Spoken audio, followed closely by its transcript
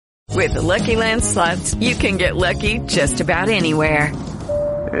With the Lucky Land Slots, you can get lucky just about anywhere.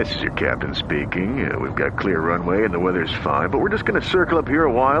 This is your captain speaking. We've got clear runway and the weather's fine, but we're just going to circle up here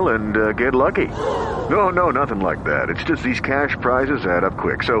a while and get lucky. No, nothing like that. It's just these cash prizes add up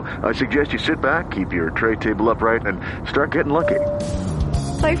quick. So I suggest you sit back, keep your tray table upright, and start getting lucky.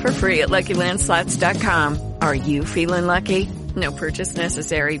 Play for free at LuckyLandSlots.com. Are you feeling lucky? No purchase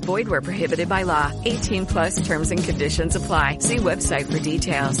necessary. Void where prohibited by law. 18 plus terms and conditions apply. See website for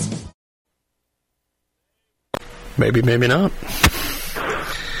details. Maybe not.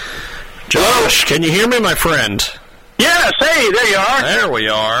 Josh, can you hear me, my friend? Yes, hey, there you are. There we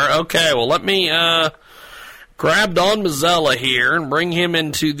are. Okay, well, let me grab Don Mazzella here and bring him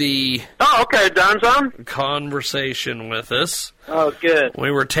into the Don's on? Conversation with us. Oh, good. We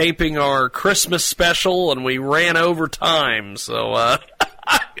were taping our Christmas special, and we ran over time, so I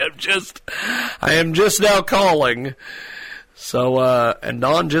am just now calling. So, and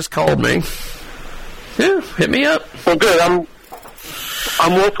Don just called me. Yeah, hit me up. Well, good.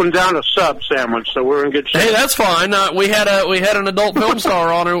 I'm wolfing down a sub sandwich, so we're in good shape. Hey, that's fine. We had an adult film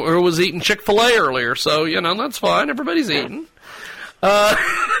star on who was eating Chick-fil-A earlier, so that's fine. Everybody's eating. And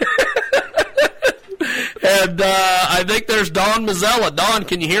I think there's Don Mazzella. Don,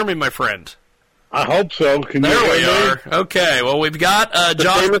 can you hear me, my friend? I hope so. Can there you we hear are. Okay, well, we've got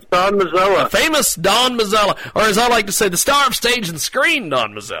John. Famous Don Mazzella. The famous Don Mazzella, or as I like to say, the star of stage and screen,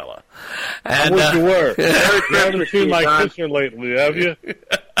 Don Mazzella. And, I wish you were. You haven't seen my sister lately, have you?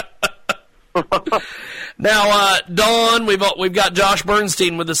 Now, Don, we've got Josh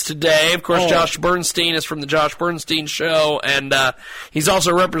Bernstein with us today. Of course, Josh Bernstein is from the Josh Bernstein Show, and he's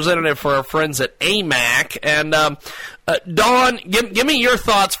also a representative for our friends at AMAC. And Don, give me your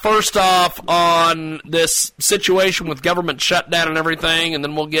thoughts first off on this situation with government shutdown and everything, and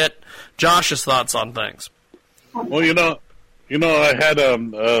then we'll get Josh's thoughts on things. Well, I had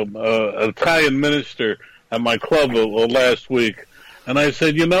an Italian minister at my club last week. And I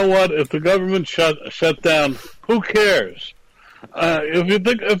said, you know what? If the government shut down, who cares?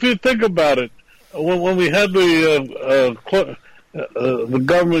 If you think about it, when we had the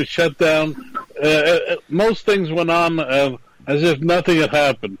government shut down, most things went on as if nothing had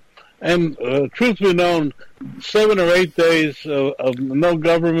happened. And truth be known, 7 or 8 days of no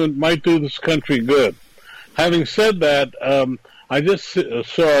government might do this country good. Having said that, I just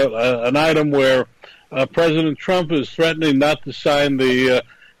saw an item where President Trump is threatening not to sign the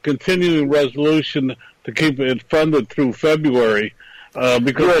continuing resolution to keep it funded through February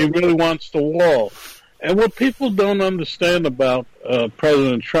because he really wants the wall. And what people don't understand about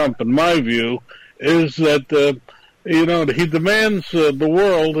President Trump, in my view, is that he demands the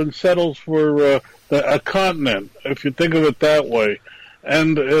world and settles for a continent, if you think of it that way.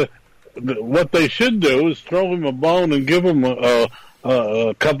 And what they should do is throw him a bone and give him a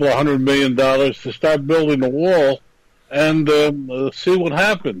couple of $100 million to start building a wall and see what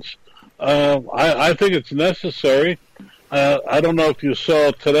happens. I think it's necessary. I don't know if you saw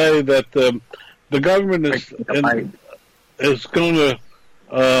today that the government is going to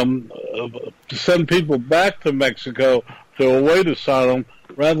send people back to Mexico to await asylum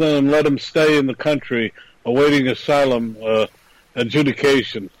rather than let them stay in the country awaiting asylum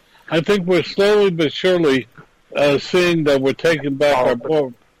adjudication. I think we're slowly but surely seeing that we're taking back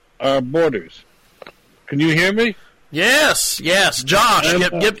our borders. Can you hear me? Yes. Josh,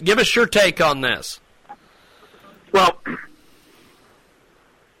 give us your take on this. Well,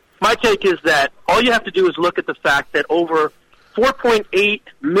 my take is that all you have to do is look at the fact that over $4.8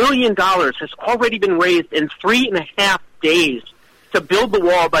 million has already been raised in 3.5 days to build the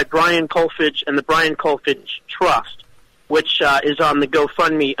wall by Brian Kolfage and the Brian Kolfage Trust, which is on the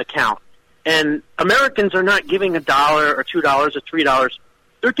GoFundMe account. And Americans are not giving $1 or $2 or $3.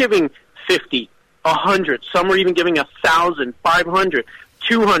 They're giving 50, 100. Some are even giving 1,000, 500,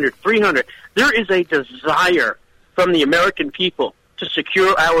 200, 300. There is a desire from the American people to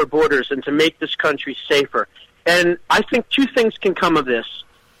secure our borders and to make this country safer. And I think two things can come of this.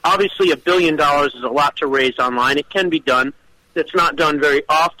 Obviously, $1 billion is a lot to raise online. It can be done. It's not done very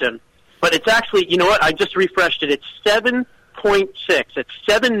often. But it's actually, you know what? I just refreshed it. It's 7.6. It's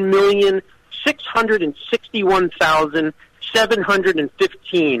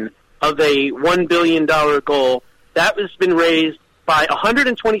 7,661,715 of a $1 billion goal. That has been raised by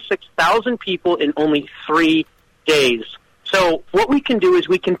 126,000 people in only 3 days. So what we can do is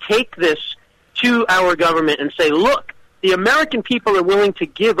we can take this to our government and say, look, the American people are willing to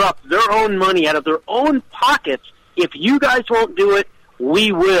give up their own money out of their own pockets. If you guys won't do it,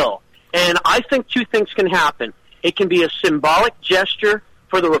 we will. And I think two things can happen. It can be a symbolic gesture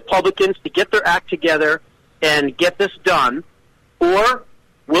for the Republicans to get their act together and get this done, or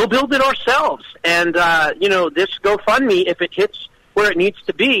we'll build it ourselves. And, this GoFundMe, if it hits where it needs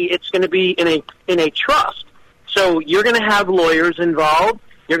to be, it's going to be in a trust. So you're going to have lawyers involved.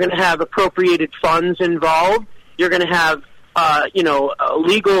 You're going to have appropriated funds involved. You're going to have,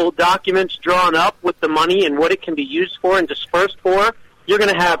 legal documents drawn up with the money and what it can be used for and dispersed for. You're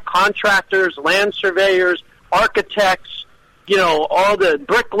going to have contractors, land surveyors, architects, all the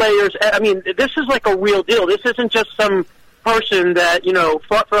bricklayers. I mean, this is like a real deal. This isn't just some person that,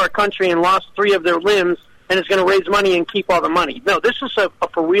 fought for our country and lost 3 of their limbs and is going to raise money and keep all the money. No, this is a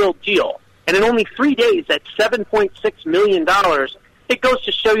for real deal. And in only 3 days, at $7.6 million, it goes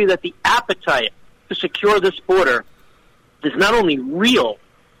to show you that the appetite to secure this border is not only real,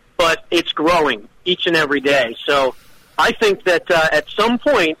 but it's growing each and every day. So I think that at some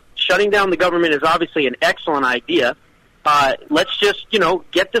point, shutting down the government is obviously an excellent idea. Let's just,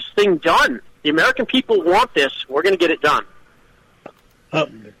 get this thing done. The American people want this. We're going to get it done.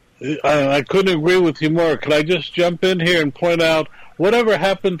 I couldn't agree with you more. Can I just jump in here and point out whatever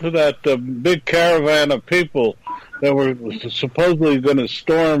happened to that big caravan of people that were supposedly going to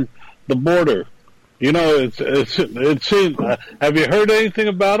storm the border? It seems. Have you heard anything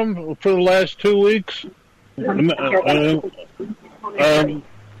about them for the last 2 weeks? No,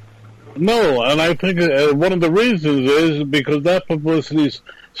 and I think one of the reasons is because that publicity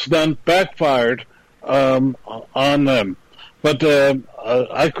stunt backfired on them. But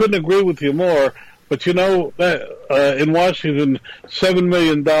I couldn't agree with you more. But that in Washington, $7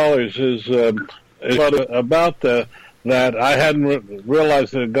 million is about that. I hadn't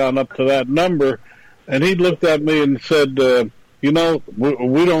realized it had gone up to that number. And he looked at me and said, we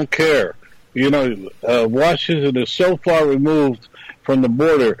don't care. Washington is so far removed from the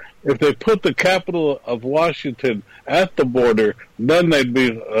border. If they put the capital of Washington at the border, then they'd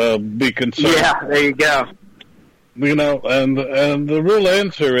be concerned. Yeah, there you go. And the real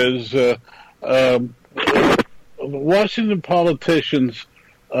answer is Washington politicians,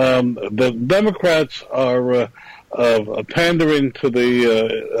 the Democrats are pandering to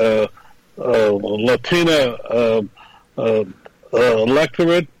the Latina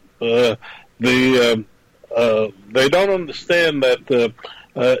electorate. They don't understand that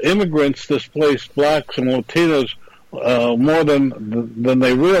immigrants displace blacks and Latinos more than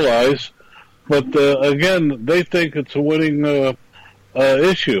they realize. But again, they think it's a winning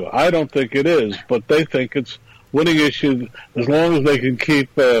issue. I don't think it is, but they think it's winning issue as long as they can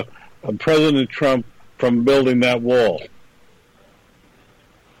keep President Trump from building that wall.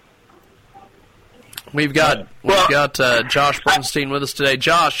 We've got Josh Bernstein with us today.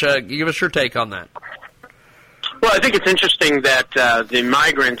 Josh, give us your take on that. Well, I think it's interesting that the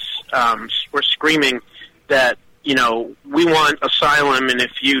migrants were screaming that, we want asylum, and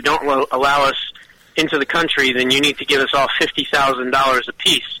if you don't allow us into the country, then you need to give us all $50,000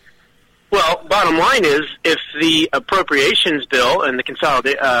 apiece. Well, bottom line is, if the appropriations bill and the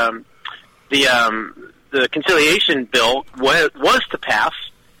conciliation bill was to pass,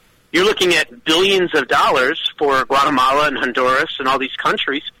 you're looking at billions of dollars for Guatemala and Honduras and all these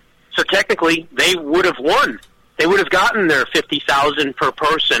countries. So technically, they would have won. They would have gotten their $50,000 per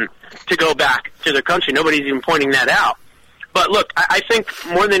person to go back to their country. Nobody's even pointing that out. But look, I think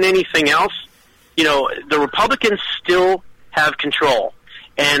more than anything else, the Republicans still have control.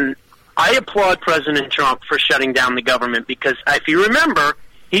 And I applaud President Trump for shutting down the government because, if you remember,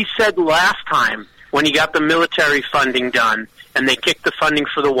 he said last time when he got the military funding done and they kicked the funding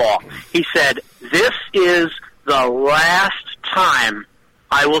for the wall, he said, this is the last time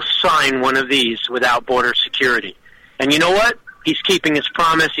I will sign one of these without border security. And you know what? He's keeping his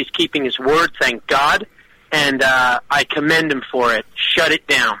promise. He's keeping his word, thank God. And I commend him for it. Shut it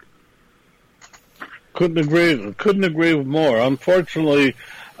down. Couldn't agree more. Unfortunately,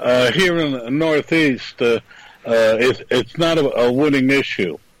 here in the Northeast, it's not a winning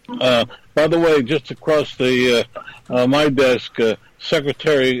issue. By the way, just across my desk, Defense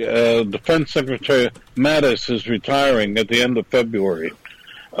Secretary Mattis is retiring at the end of February,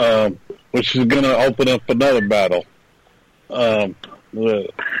 which is going to open up another battle.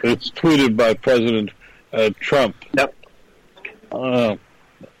 It's tweeted by President Trump. Yep.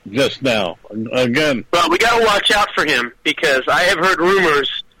 Just now. Again. Well, we got to watch out for him because I have heard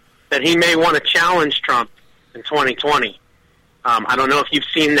rumors that he may want to challenge Trump in 2020. I don't know if you've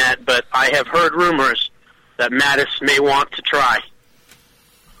seen that, but I have heard rumors that Mattis may want to try.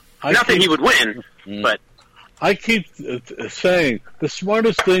 Not that he would win, but... I keep saying the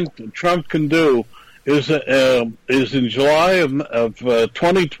smartest thing Trump can do is in July of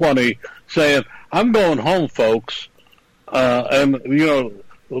 2020 saying, I'm going home, folks, and,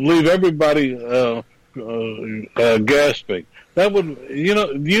 leave everybody gasping. that would,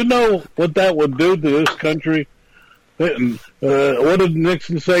 you know what that would do to this country? What did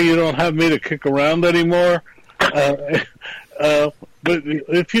Nixon say? You don't have me to kick around anymore? But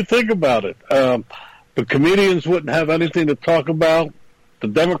if you think about it, the comedians wouldn't have anything to talk about. The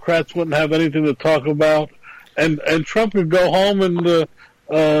Democrats wouldn't have anything to talk about. And Trump would go home and,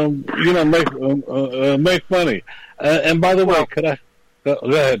 make money. And by the way, could I go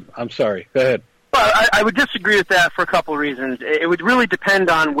ahead? I'm sorry. Go ahead. Well, I would disagree with that for a couple of reasons. It would really depend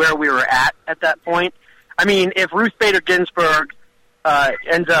on where we were at that point. I mean, if Ruth Bader Ginsburg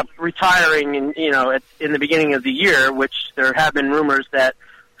ends up retiring in the beginning of the year, which there have been rumors that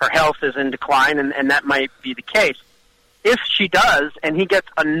her health is in decline, and that might be the case. If she does, and he gets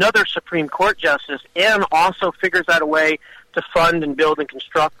another Supreme Court justice and also figures out a way to fund and build and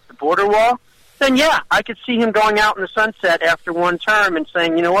construct the border wall, then yeah, I could see him going out in the sunset after one term and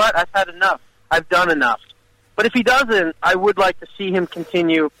saying, you know what, I've had enough. I've done enough. But if he doesn't, I would like to see him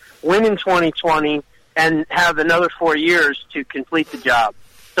continue, win in 2020, and have another 4 years to complete the job.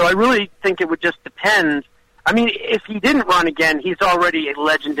 So I really think it would just depend. I mean, if he didn't run again, he's already a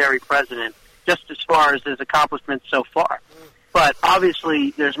legendary president, just as far as his accomplishments so far. But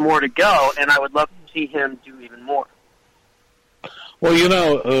obviously, there's more to go, and I would love to see him do even more.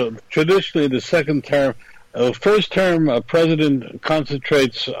 Well, traditionally, the second term, first term, a president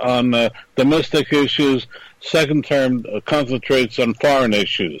concentrates on domestic issues. Second term concentrates on foreign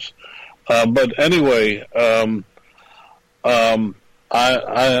issues. But anyway, I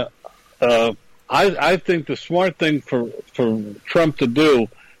think the smart thing for Trump to do,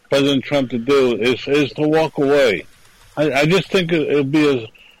 President Trump to do, is to walk away. I just think it would be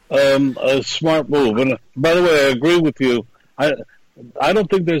a smart move. And by the way, I agree with you. I don't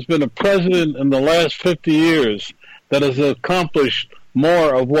think there's been a president in the last 50 years that has accomplished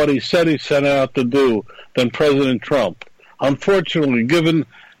more of what he said he set out to do than President Trump. Unfortunately, given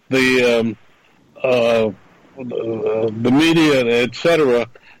the media, etc.,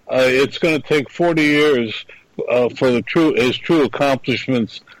 it's going to take 40 years for his true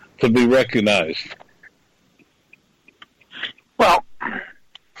accomplishments to be recognized. Well,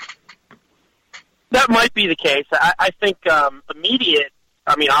 that might be the case. I think immediate.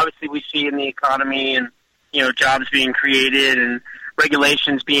 I mean, obviously, we see in the economy and jobs being created and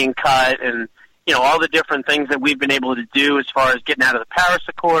regulations being cut and all the different things that we've been able to do as far as getting out of the Paris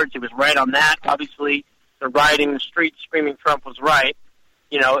Accords. He was right on that. Obviously, the rioting the streets screaming Trump was right.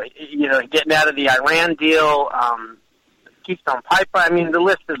 Getting out of the Iran deal, Keystone Pipeline. I mean, the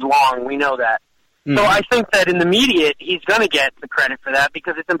list is long. We know that. Mm-hmm. So I think that in the immediate, he's going to get the credit for that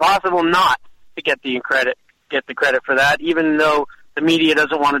because it's impossible not to get the credit for that, even though the media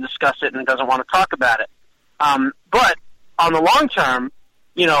doesn't want to discuss it and doesn't want to talk about it. But on the long term,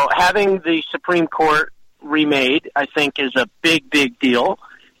 having the Supreme Court remade, I think, is a big, big deal.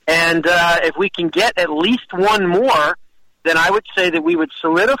 And if we can get at least one more, then I would say that we would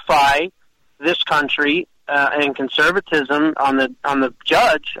solidify this country and conservatism on the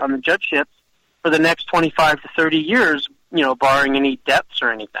judgeships for the next 25 to 30 years, barring any deaths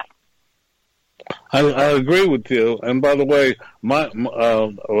or anything. I agree with you. And by the way,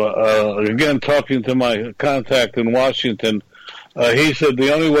 again, talking to my contact in Washington, he said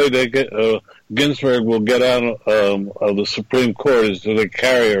the only way they get Ginsburg will get out of the Supreme Court is to they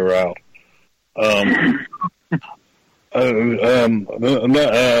carry her out.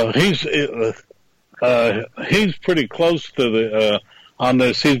 He's pretty close to the on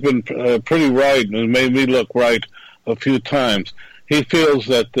this. He's been pretty right and made me look right a few times. He feels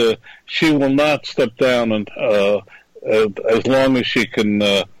that she will not step down and as long as she can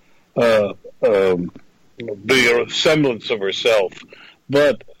be a semblance of herself.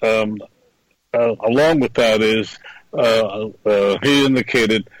 But along with that is he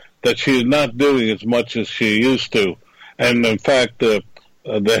indicated that she is not doing as much as she used to, and in fact, they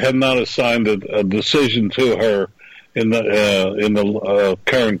have not assigned a decision to her in the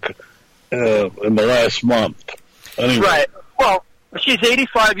current in the last month. Anyway. Right. Well, she's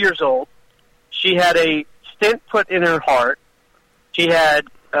 85 years old. She had a stent put in her heart. She had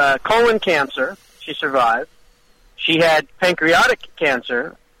colon cancer. She survived. She had pancreatic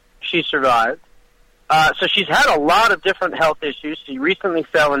cancer. She survived. So she's had a lot of different health issues. She recently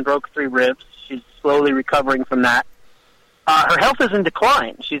fell and broke 3 ribs. She's slowly recovering from that. Her health is in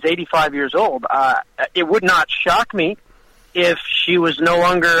decline. She's 85 years old. It would not shock me if she was no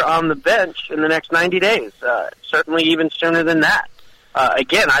longer on the bench in the next 90 days, certainly even sooner than that.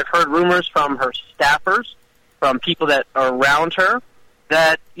 Again, I've heard rumors from her staffers, from people that are around her,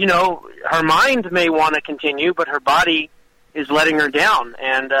 that, her mind may want to continue, but her body is letting her down.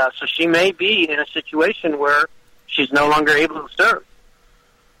 And so she may be in a situation where she's no longer able to serve.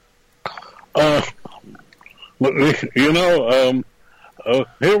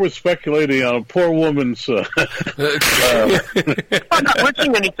 Here we're speculating on a poor woman's... I'm not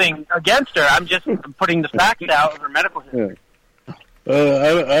wishing anything against her. I'm just putting the facts out of her medical history.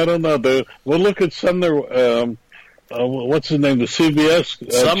 I don't know. We'll look at Sumner... what's his name? The CBS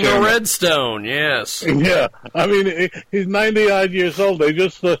Sumner chairman. Redstone, yes. Yeah. I mean, he's 90-odd years old. They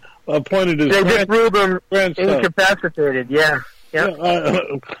just appointed his grandson. Incapacitated, yeah.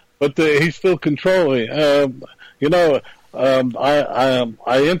 But he's still controlling. I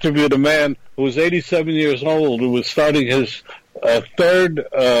interviewed a man who was 87 years old who was starting his third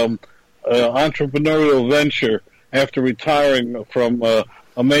entrepreneurial venture after retiring from a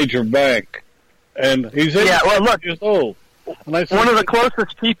major bank. And he's 87 years old. And I said, one of the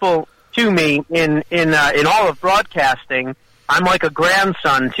closest people to me in all of broadcasting, I'm like a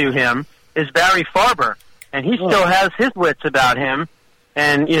grandson to him, is Barry Farber. And he still has his wits about him.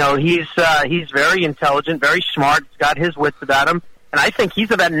 And, he's very intelligent, very smart. He's got his wits about him. And I think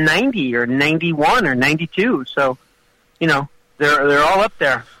he's about 90 or 91 or 92. So, they're all up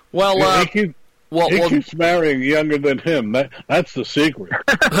there. Well, he keeps marrying younger than him. That's the secret.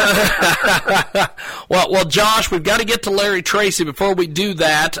 well, Josh, we've got to get to Larry Tracy. Before we do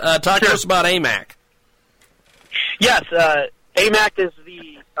that, talk to us about AMAC. Yes, AMAC is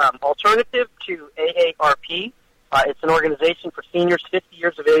the alternative to AARP. It's an organization for seniors 50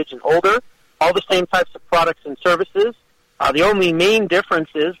 years of age and older, all the same types of products and services. The only main difference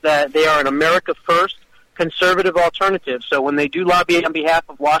is that they are an America First conservative alternative. So when they do lobby on behalf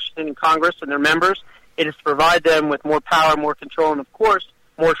of Washington and Congress and their members, it is to provide them with more power, more control, and, of course,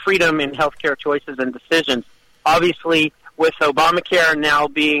 more freedom in healthcare choices and decisions. Obviously, with Obamacare now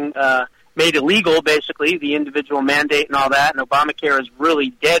being made illegal, basically, the individual mandate and all that, and Obamacare is really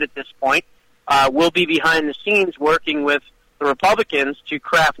dead at this point, we'll be behind the scenes working with the Republicans to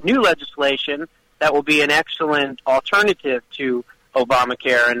craft new legislation that will be an excellent alternative to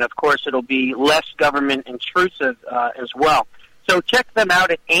Obamacare, and of course it'll be less government intrusive as well. So check them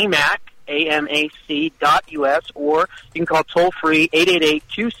out at AMAC, AMAC.us, or you can call toll-free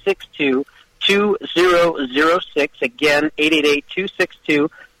 888-262-2006. Again,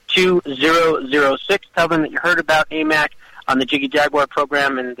 888-262-2006. Tell them that you heard about AMAC on the Jiggy Jaguar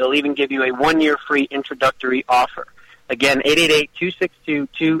program, and they'll even give you a 1-year free introductory offer. Again,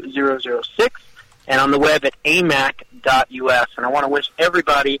 888-262-2006. And on the web at amac.us. And I want to wish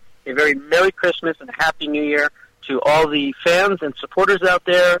everybody a very Merry Christmas and a Happy New Year to all the fans and supporters out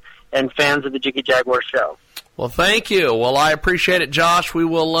there and fans of the Jiggy Jaguar show. Well, thank you. Well, I appreciate it, Josh. We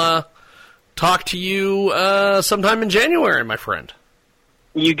will talk to you sometime in January, my friend.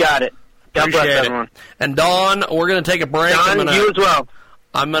 You got it. God bless everyone. And Dawn, we're going to take a break. Dawn, you as well.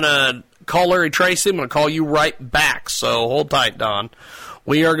 I'm going to call Larry Tracy. I'm going to call you right back. So hold tight, Dawn.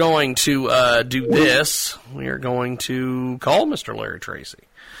 We are going to do this. We are going to call Mr. Larry Tracy,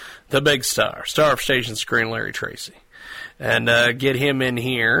 the big star of Station Screen, Larry Tracy, and get him in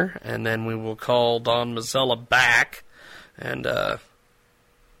here, and then we will call Don Mazzella back and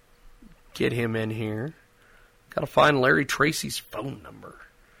get him in here. Got to find Larry Tracy's phone number.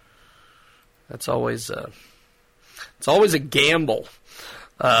 That's always a gamble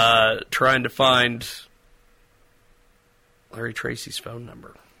trying to find Larry Tracy's phone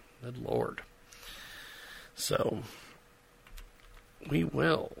number. Good Lord. So, we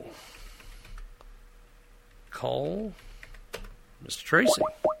will call Mr. Tracy.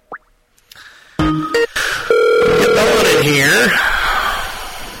 Get Dawn in here.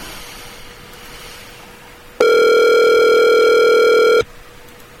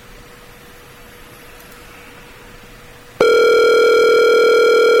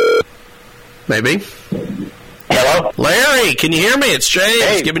 Maybe. Hello? Larry, can you hear me? It's James.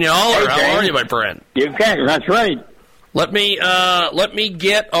 Hey. Giving you a holler. Hey, How are you, my friend? You can. That's right. Let me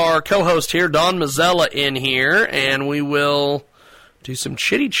get our co-host here, Don Mazzella, in here, and we will do some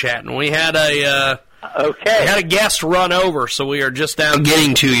chitty-chatting. We had a guest run over, so we are just now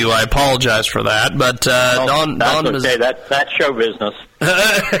getting to you. I apologize for that, but Don okay. That's show business.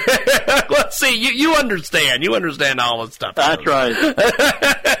 Let's see. You understand. You understand all this stuff. That's right.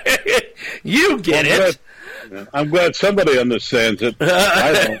 You get it. I'm glad somebody understands it.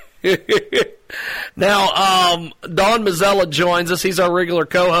 I don't. Now, Don Mazzella joins us. He's our regular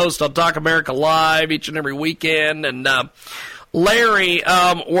co-host on Talk America Live each and every weekend. And Larry,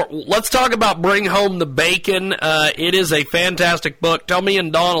 let's talk about Bring Home the Bacon. It is a fantastic book. Tell me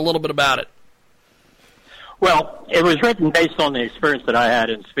and Don a little bit about it. Well, it was written based on the experience that I had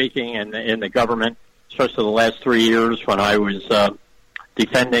in speaking in the government, especially the last 3 years when I was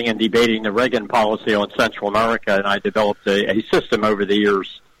defending and debating the Reagan policy on Central America, and I developed a system over the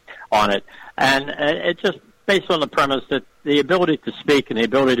years on it. And it's just based on the premise that the ability to speak and the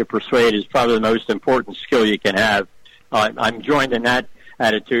ability to persuade is probably the most important skill you can have. I'm joined in that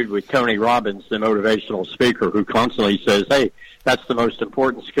attitude with Tony Robbins, the motivational speaker, who constantly says, hey, that's the most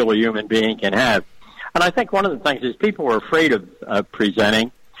important skill a human being can have. And I think one of the things is people are afraid of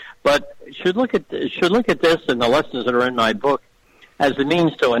presenting, but should look at this and the lessons that are in my book as a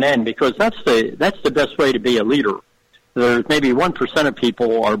means to an end, because that's the best way to be a leader. There's maybe 1% of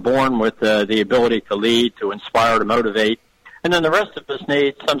people are born with the ability to lead, to inspire, to motivate, and then the rest of us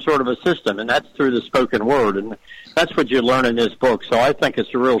need some sort of a system, and that's through the spoken word, and that's what you learn in this book. So I think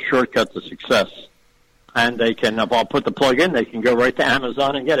it's a real shortcut to success. And they can, if I'll put the plug in, they can go right to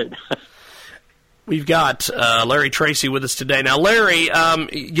Amazon and get it. We've got Larry Tracy with us today. Now, Larry,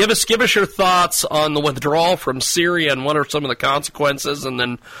 give us your thoughts on the withdrawal from Syria and what are some of the consequences, and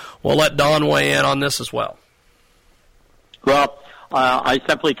then we'll let Don weigh in on this as well. Well, I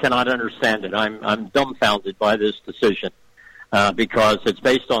simply cannot understand it. I'm dumbfounded by this decision because it's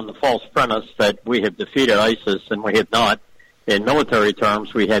based on the false premise that we have defeated ISIS, and we have not. In military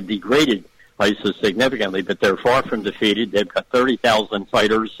terms, we have degraded ISIS significantly, but they're far from defeated. They've got 30,000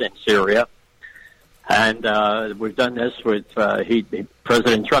 fighters in Syria. And we've done this with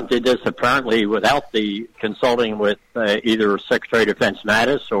President Trump did this apparently without the consulting with either Secretary of Defense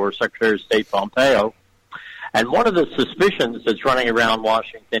Mattis or Secretary of State Pompeo. And one of the suspicions that's running around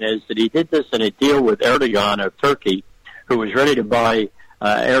Washington is that he did this in a deal with Erdogan of Turkey, who was ready to buy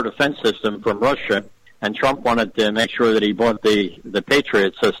air defense system from Russia, and Trump wanted to make sure that he bought the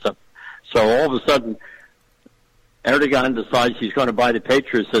Patriot system. So all of a sudden, Erdogan decides he's going to buy the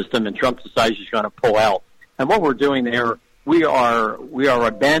Patriot system, and Trump decides he's going to pull out. And what we're doing there, we are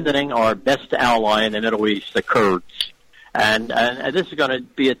abandoning our best ally in the Middle East, the Kurds. And this is going to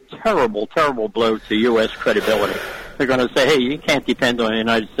be a terrible, terrible blow to U.S. credibility. They're going to say, hey, you can't depend on the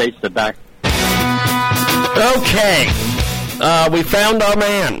United States to back. Okay. We found our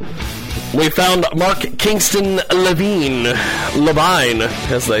man. We found Mark Kingston Levine,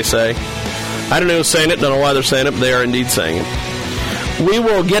 as they say. I don't know who's saying it, don't know why they're saying it, but they are indeed saying it. We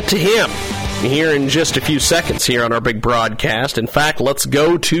will get to him here in just a few seconds here on our big broadcast. In fact, let's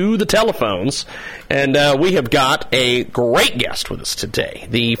go to the telephones. And we have got a great guest with us today,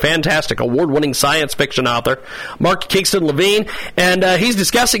 the fantastic award-winning science fiction author, Mark Kingston Levine. And he's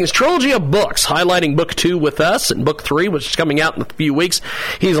discussing his trilogy of books, highlighting Book 2 with us and Book 3, which is coming out in a few weeks.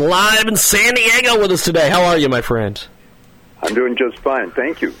 He's live in San Diego with us today. How are you, my friend? I'm doing just fine,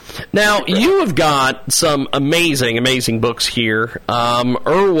 thank you. Now, you have got some amazing, amazing books here.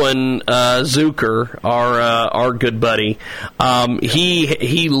 Erwin Zucker, our good buddy,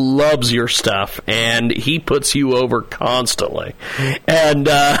 he loves your stuff, and he puts you over constantly. And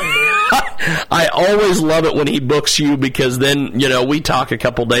I always love it when he books you, because then, we talk a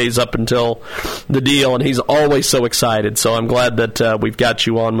couple days up until the deal, and he's always so excited. So I'm glad that we've got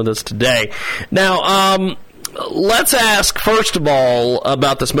you on with us today. Now, let's ask, first of all,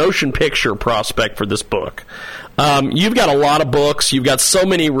 about this motion picture prospect for this book. You've got a lot of books. You've got so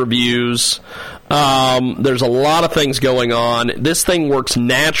many reviews. There's a lot of things going on. This thing works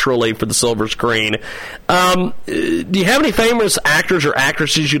naturally for the silver screen. Do you have any famous actors or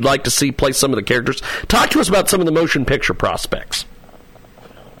actresses you'd like to see play some of the characters? Talk to us about some of the motion picture prospects.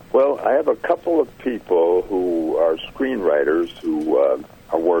 Well, I have a couple of people who are screenwriters who are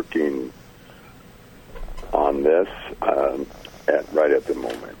working on this right at the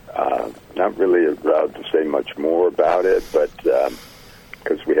moment. Not really allowed to say much more about it, but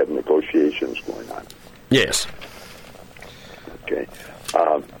because we have negotiations going on. Yes. Okay.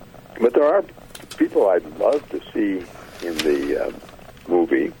 But there are people I'd love to see in the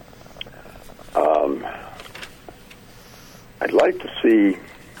movie. I'd like to see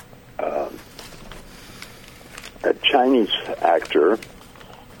a Chinese actor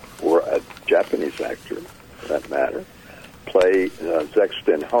or a Japanese actor, for that matter, play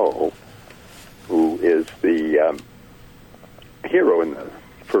Zexton Ho, who is the hero in the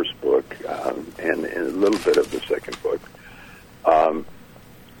first book and in a little bit of the second book.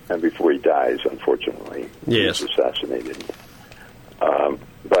 And before he dies, unfortunately, yes, he was assassinated.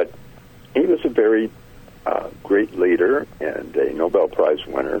 But he was a very great leader and a Nobel Prize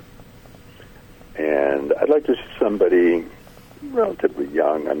winner. And I'd like to see somebody relatively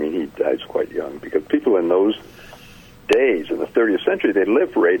young. I mean, he dies quite young, because people in those days, in the 30th century, they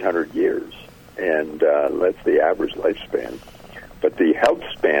lived for 800 years, and that's the average lifespan. But the health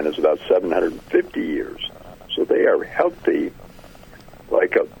span is about 750 years, so they are healthy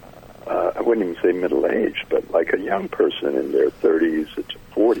like I wouldn't even say middle-aged, but like a young person in their 30s to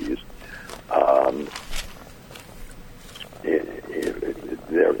 40s,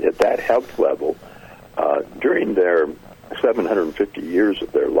 they're at that health level during their 750 years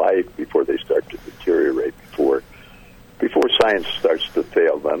of their life before they start to deteriorate, before science starts to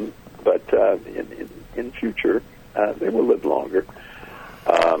fail them. But in future, they will live longer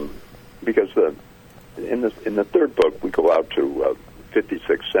because in the third book we go out to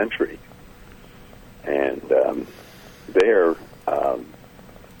 56th century, and there's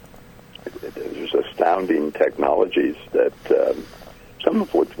astounding technologies that some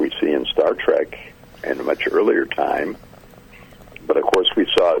of what we see in Star Trek in a much earlier time. But of course, we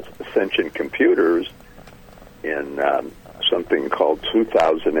saw sentient computers in something called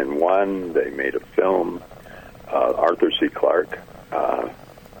 2001. They made a film. Arthur C. Clarke,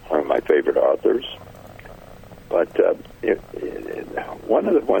 one of my favorite authors. But one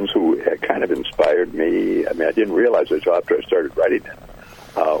of the ones who kind of inspired me, I mean, I didn't realize it until after I started writing it,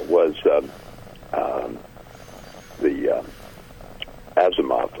 was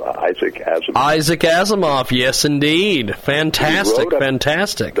Isaac Asimov. Isaac Asimov, yes, indeed. Fantastic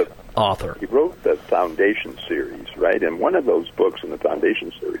author. He wrote the Foundation series, right? And one of those books in the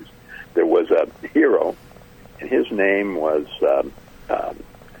Foundation series, there was a hero, and his name was, what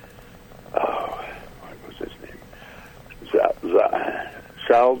was his name?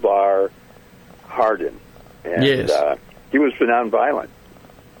 Salvar Hardin. And yes. He was for nonviolent.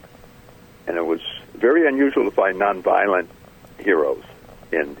 And it was very unusual to find nonviolent heroes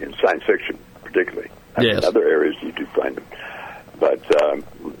in science fiction, particularly. Yes. In other areas you do find them. But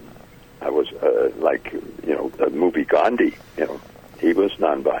I was like, the movie Gandhi, he was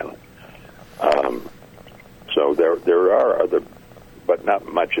nonviolent. So there are other, but not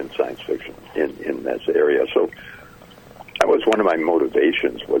much in science fiction in this area. So that was one of my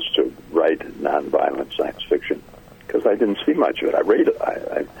motivations, was to write nonviolent science fiction, because I didn't see much of it. I read it.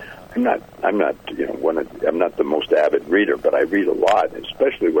 I'm not the most avid reader, but I read a lot,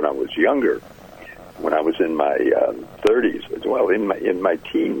 especially when I was younger. When I was in my 30s, well, in my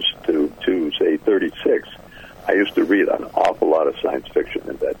teens to say 36, I used to read an awful lot of science fiction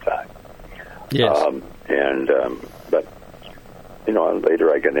at that time. Yes. But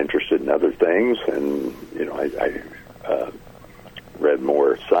later I got interested in other things, and I read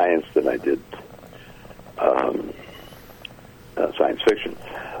more science than I did science fiction.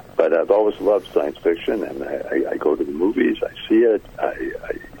 But I've always loved science fiction, and I go to the movies, I see it.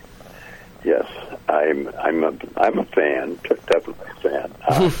 Yes, I'm a fan, definitely a fan.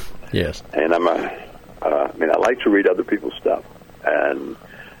 Yes, and I like to read other people's stuff, and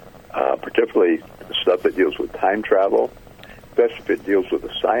particularly stuff that deals with time travel, especially if it deals with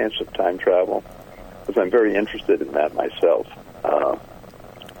the science of time travel, because I'm very interested in that myself.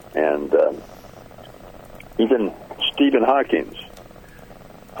 And even Stephen Hawking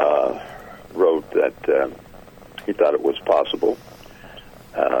wrote that he thought it was possible.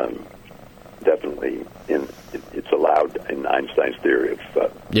 Definitely, it's allowed in Einstein's theory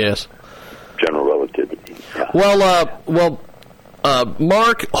of yes, general relativity. Yeah. Well,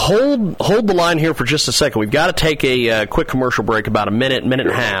 Mark, hold the line here for just a second. We've got to take a quick commercial break, about a minute and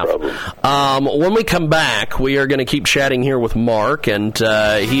a half. When we come back, we are going to keep chatting here with Mark, and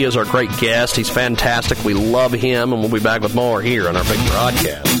he is our great guest. He's fantastic. We love him, and we'll be back with more here on our big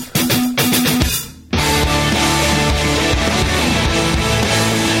broadcast.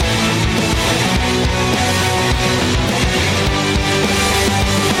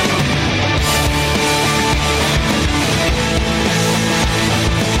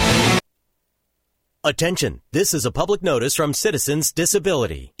 Attention, this is a public notice from Citizens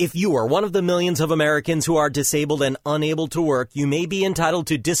Disability. If you are one of the millions of Americans who are disabled and unable to work, you may be entitled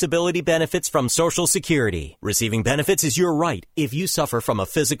to disability benefits from Social Security. Receiving benefits is your right if you suffer from a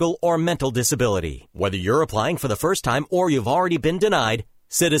physical or mental disability. Whether you're applying for the first time or you've already been denied,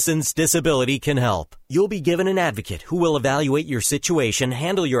 Citizens Disability can help. You'll be given an advocate who will evaluate your situation,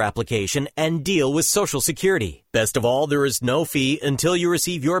 handle your application, and deal with Social Security. Best of all, there is no fee until you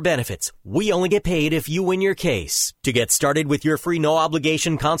receive your benefits. We only get paid if you win your case. To get started with your free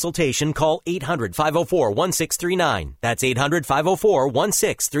no-obligation consultation, call 800-504-1639. That's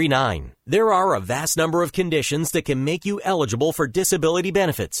 800-504-1639. There are a vast number of conditions that can make you eligible for disability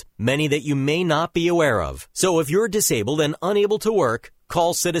benefits, many that you may not be aware of. So if you're disabled and unable to work,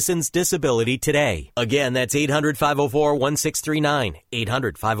 call Citizens Disability today. Again, that's 800-504-1639.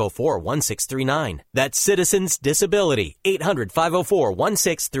 800-504-1639. That's Citizens Disability.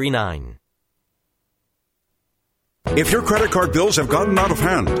 800-504-1639. If your credit card bills have gotten out of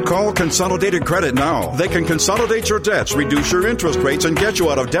hand, call Consolidated Credit now. They can consolidate your debts, reduce your interest rates, and get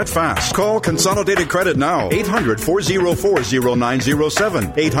you out of debt fast. Call Consolidated Credit now.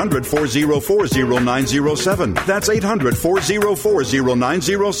 800-404-0907. 800-404-0907. That's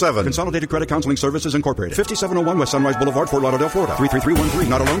 800-404-0907. Consolidated Credit Counseling Services Incorporated. 5701 West Sunrise Boulevard, Fort Lauderdale, Florida. 33313,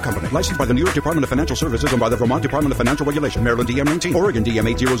 not a loan company. Licensed by the New York Department of Financial Services and by the Vermont Department of Financial Regulation. Maryland DM 19. Oregon DM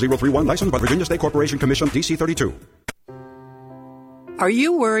 80031. Licensed by Virginia State Corporation Commission, DC 32. Are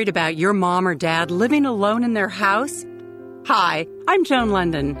you worried about your mom or dad living alone in their house? Hi, I'm Joan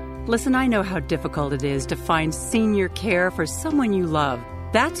London. Listen, I know how difficult it is to find senior care for someone you love.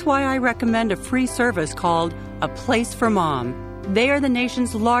 That's why I recommend a free service called A Place for Mom. They are the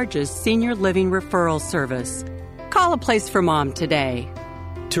nation's largest senior living referral service. Call A Place for Mom today.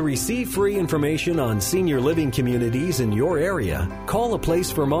 To receive free information on senior living communities in your area, call A Place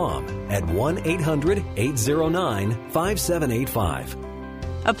for Mom at 1-800-809-5785.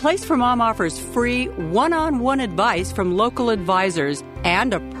 A Place for Mom offers free one-on-one advice from local advisors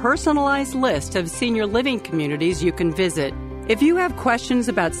and a personalized list of senior living communities you can visit. If you have questions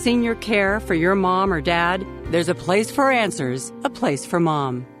about senior care for your mom or dad, there's a place for answers, A Place for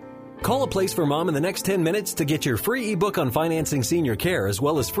Mom. Call A Place for Mom in the next 10 minutes to get your free ebook on financing senior care as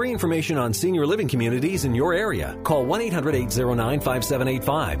well as free information on senior living communities in your area. Call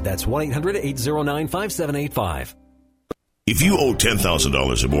 1-800-809-5785. That's 1-800-809-5785. If you owe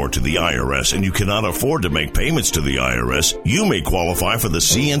 $10,000 or more to the IRS and you cannot afford to make payments to the IRS, you may qualify for the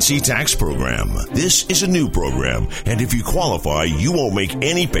CNC tax program. This is a new program, and if you qualify, you won't make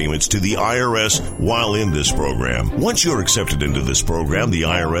any payments to the IRS while in this program. Once you're accepted into this program, the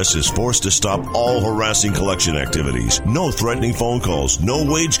IRS is forced to stop all harassing collection activities. No threatening phone calls, no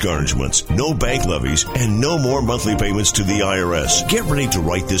wage garnishments, no bank levies, and no more monthly payments to the IRS. Get ready to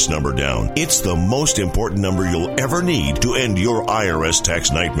write this number down. It's the most important number you'll ever need to end your IRS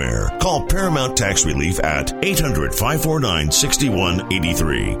tax nightmare. Call Paramount Tax Relief at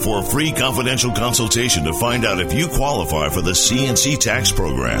 800-549-6183 for a free confidential consultation to find out if you qualify for the CNC tax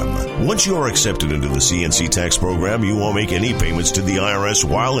program. Once you are accepted into the CNC tax program, you won't make any payments to the IRS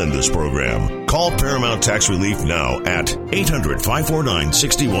while in this program. Call Paramount Tax Relief now at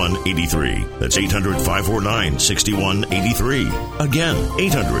 800-549-6183. That's 800-549-6183. Again,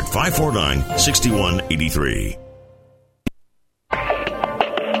 800-549-6183.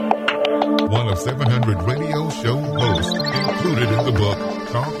 One of 700 radio show hosts included in the book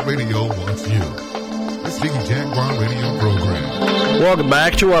Talk Radio Wants You. This Jiggy Jaguar radio program. Welcome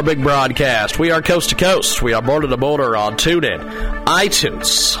back to our big broadcast. We are coast to coast. We are border to border on TuneIn,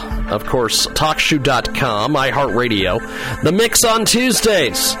 iTunes, of course, TalkShoe.com, iHeartRadio, The Mix on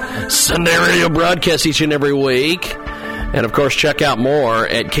Tuesdays, Sunday radio broadcast each and every week. And, of course, check out more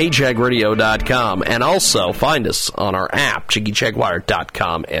at kjagradio.com. And also find us on our app,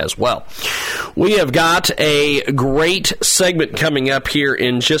 JiggyJaguar.com, as well. We have got a great segment coming up here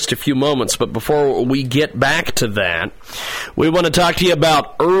in just a few moments. But before we get back to that, we want to talk to you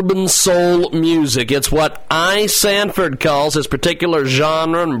about urban soul music. It's what I. Sanford calls his particular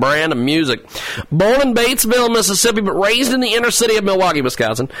genre and brand of music. Born in Batesville, Mississippi, but raised in the inner city of Milwaukee,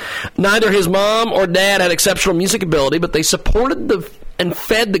 Wisconsin. Neither his mom or dad had exceptional music ability, but they supported and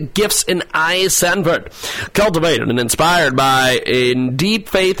fed the gifts in I. Sanford. Cultivated and inspired by a deep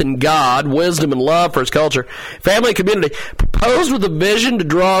faith in God, wisdom, and love for his culture, family, and community, proposed with a vision to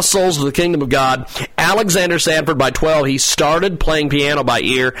draw souls to the kingdom of God. Alexander Sanford, by 12, he started playing piano by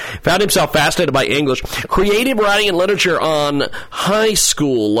ear, found himself fascinated by English, creative writing and literature on high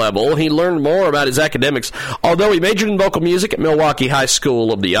school level. He learned more about his academics, although he majored in vocal music at Milwaukee High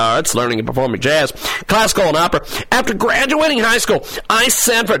School of the Arts, learning and performing jazz, classical, and opera. After graduating high school, I.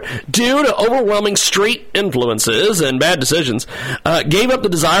 Sanford, due to overwhelming street influences and bad decisions, gave up the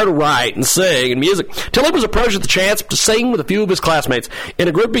desire to write and sing and music till he was approached with the chance to sing with a few of his classmates in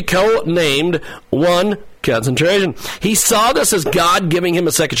a group he co-named One Concentration. He saw this as God giving him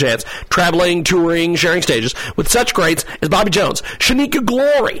a second chance, traveling, touring, sharing stages with such greats as Bobby Jones, Shanika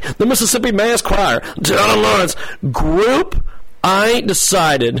Glory, the Mississippi Mass Choir, Donna Lawrence. Group, I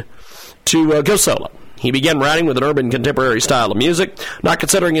decided to go solo. He began writing with an urban contemporary style of music. Not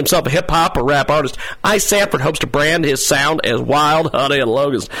considering himself a hip-hop or rap artist, I. Sanford hopes to brand his sound as Wild Honey and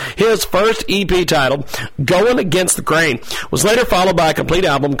Locust. His first EP, titled Going Against the Grain, was later followed by a complete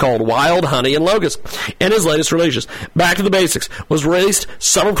album called Wild Honey and Locust. And his latest release, Back to the Basics, was released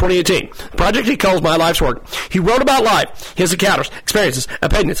summer of 2018. The project he calls My Life's Work. He wrote about life, his encounters, experiences,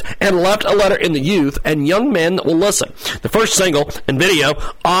 opinions, and left a letter in the youth and young men that will listen. The first single and video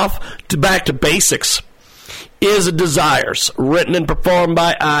off to Back to Basics is Desires, written and performed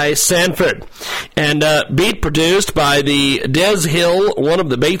by I. Sanford, and beat produced by the Des Hill, one of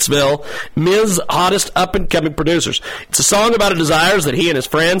the Batesville Ms. hottest up-and-coming producers. It's a song about a desires that he and his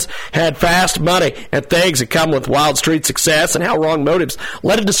friends had fast money and things that come with wild street success and how wrong motives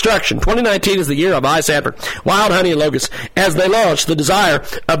led to destruction. 2019 is the year of I. Sanford, Wild Honey, and Locust as they launch the desire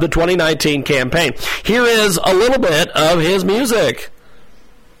of the 2019 campaign. Here is a little bit of his music.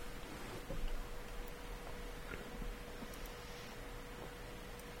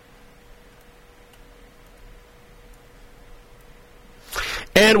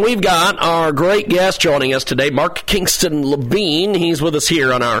 And we've got our great guest joining us today, Mark Kingston Levine. He's with us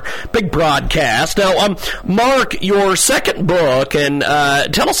here on our big broadcast. Now, Mark, your second book, and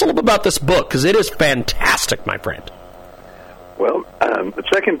tell us a little bit about this book, because it is fantastic, my friend. Well, the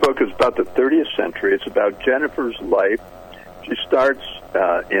second book is about the 30th century. It's about Jennifer's life. She starts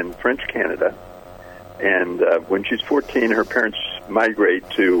in French Canada, and when she's 14, her parents migrate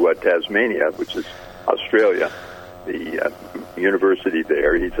to Tasmania, which is Australia. The university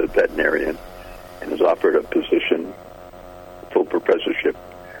there, he's a veterinarian and is offered a position, full professorship.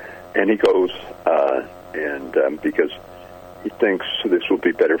 And he goes, because he thinks this will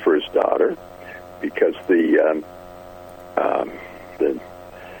be better for his daughter, because at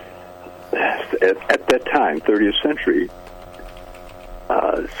that time, 30th century,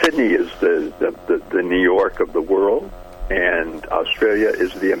 Sydney is the New York of the world, and Australia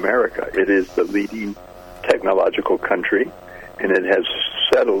is the America. It is the leading technological country, and it has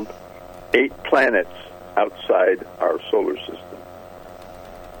settled 8 planets outside our solar system.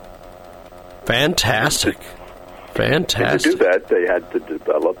 Fantastic. And to do that, they had to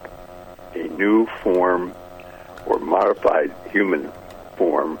develop a new form or modified human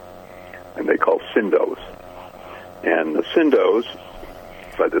form, and they call Sindos. And the Sindos,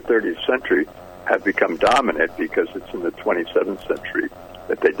 by the 30th century, have become dominant because it's in the 27th century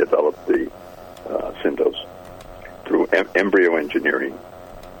that they developed the Sindos through embryo engineering.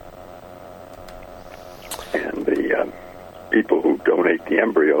 And the people who donate the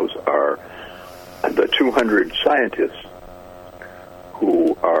embryos are the 200 scientists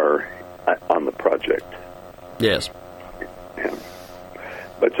who are on the project. Yes. Yeah.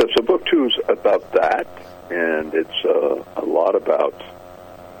 But so book 2 is about that, and it's a lot about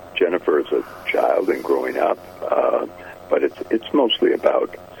Jennifer as a child and growing up, but it's mostly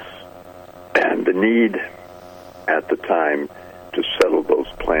about and the need at the time to settle those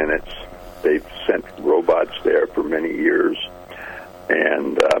planets. They've sent robots there for many years,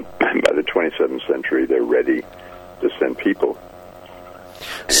 and by the 27th century, they're ready to send people.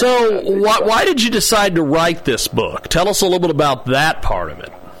 So why did you decide to write this book? Tell us a little bit about that part of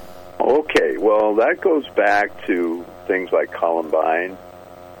it. Okay, well, that goes back to things like Columbine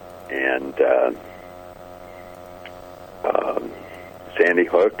and Sandy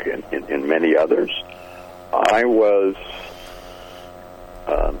Hook and many others. I was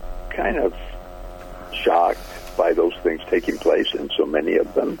kind of shocked by those things taking place, and so many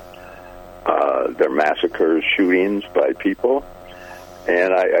of them. They're massacres, shootings by people.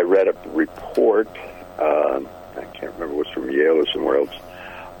 And I read a report, I can't remember, it was from Yale or somewhere else,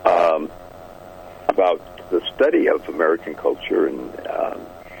 about the study of American culture, and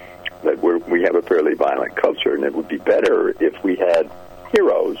that we have a fairly violent culture, and it would be better if we had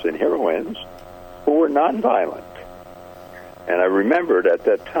heroes and heroines who were nonviolent. And I remembered at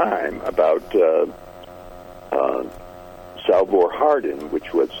that time about Salvor Hardin,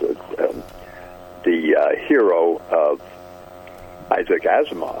 which was the hero of Isaac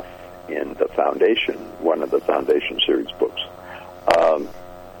Asimov in the Foundation, one of the Foundation series books.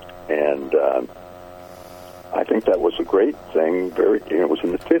 And I think that was a great thing. It was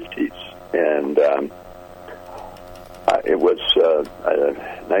in the 50s, and it was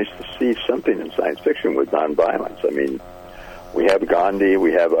nice to see something in science fiction with nonviolence. I mean, we have Gandhi,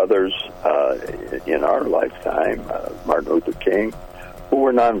 we have others in our lifetime, Martin Luther King, who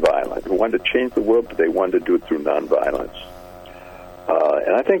were nonviolent, who wanted to change the world, but they wanted to do it through nonviolence.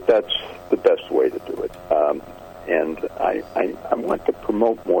 And I think that's the best way to do it. And I want to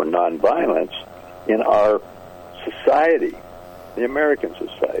promote more nonviolence in our society, the American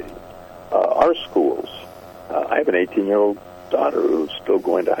society, our schools. I have an 18-year-old daughter who's still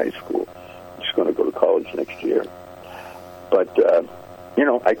going to high school. She's going to go to college next year. But,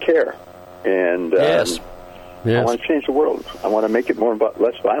 I care. And yes. I want to change the world. I want to make it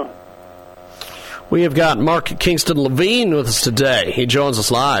less violent. We have got Mark Kingston Levine with us today. He joins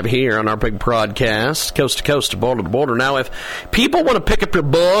us live here on our big broadcast, coast to coast, border to border. Now, if people want to pick up your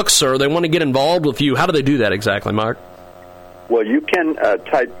books or they want to get involved with you, how do they do that exactly, Mark? Well, you can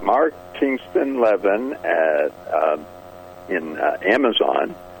type Mark Kingston Levin in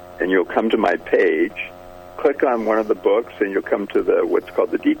Amazon, and you'll come to my page. Click on one of the books, and you'll come to what's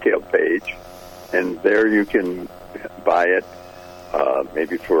called the detailed page, and there you can buy it.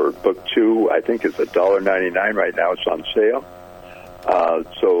 Maybe for book 2, I think it's $1.99 right now. It's on sale.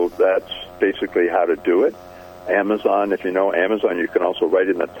 So that's basically how to do it. Amazon, if you know Amazon, you can also write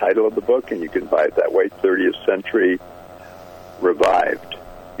in the title of the book, and you can buy it that way. 30th Century Revived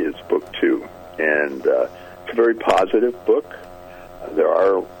is book 2, and it's a very positive book. There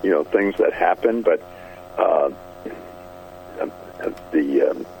are, things that happen, but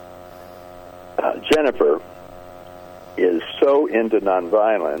Jennifer is so into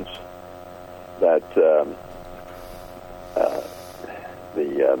nonviolence that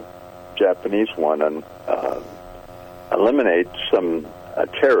the Japanese want to eliminate some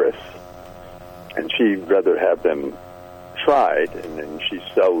terrorists, and she'd rather have them tried, and then she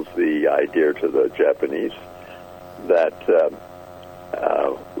sells the idea to the Japanese that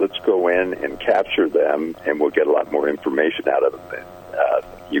let's go in and capture them, and we'll get a lot more information out of them.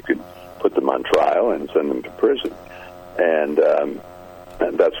 You can put them on trial and send them to prison, and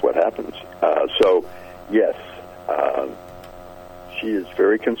that's what happens. So, yes, she is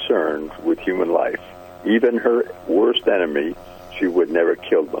very concerned with human life. Even her worst enemy, she would never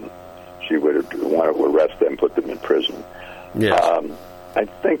kill them. She would want to arrest them, put them in prison. Yes. I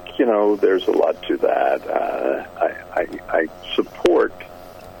think, there's a lot to that. I support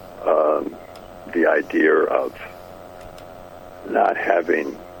the idea of not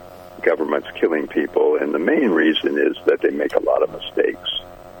having governments killing people, and the main reason is that they make a lot of mistakes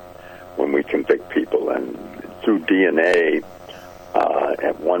when we convict people. And through DNA,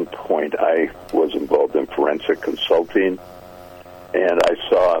 at one point I was involved in forensic consulting, and I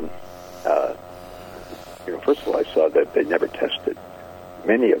saw, first of all, I saw that they never tested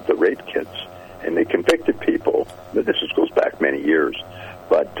many of the rape kits, and they convicted people. This goes back many years,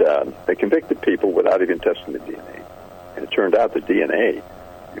 but they convicted people without even testing the DNA, and it turned out the DNA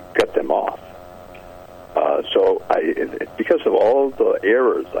cut them off. So because of all the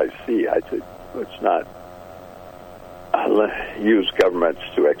errors I see, I said, let's not use governments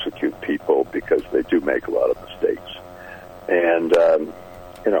to execute people, because they do make a lot of mistakes. And,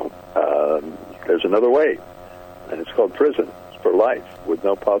 there's another way, and it's called prison. It's for life with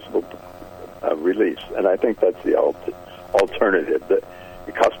no possible release. And I think that's the alternative.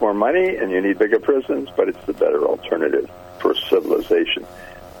 It costs more money, and you need bigger prisons, but it's the better alternative for civilization.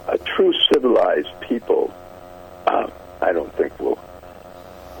 A true civilized people, I don't think will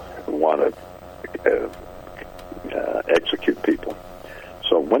want to execute people.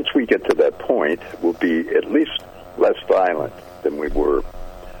 So once we get to that point, we'll be at least less violent than we were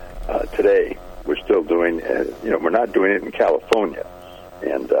today. We're still doing, we're not doing it in California,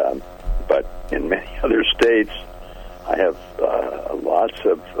 and but in many other states, I have lots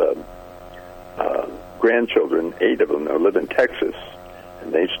of grandchildren, 8 of them, who live in Texas,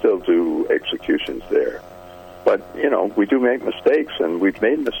 and they still do executions there. But, we do make mistakes, and we've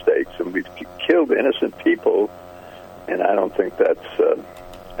made mistakes, and we've killed innocent people, and I don't think that's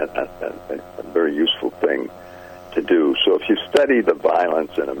a very useful thing to do. So if you study the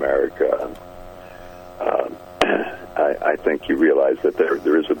violence in America, I think you realize that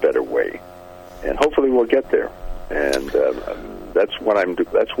there is a better way, and hopefully we'll get there. And that's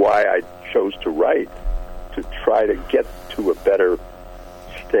why I chose to write, to try to get to a better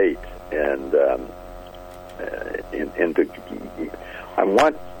state. And I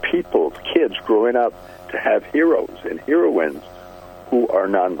want kids growing up, to have heroes and heroines who are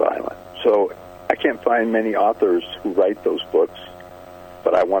nonviolent. So I can't find many authors who write those books,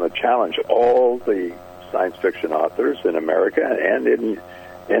 but I want to challenge all the science fiction authors in America and in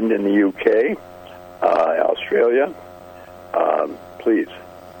the UK, Australia. Please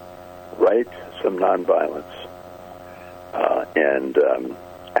write some nonviolence and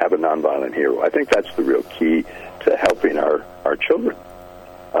have a nonviolent hero. I think that's the real key to helping our children,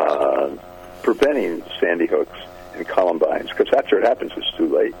 preventing Sandy Hooks and Columbines, because after it happens, it's too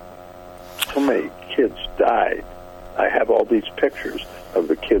late. So many kids died. I have all these pictures of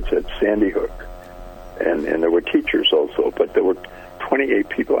the kids at Sandy Hook, and there were teachers also, but there were 28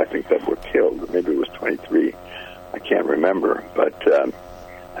 people, I think, that were killed. Maybe it was 23. I can't remember, but I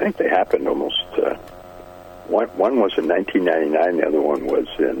think they happened almost. One was in 1999. The other one was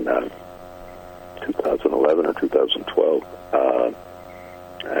in 2011 or 2012.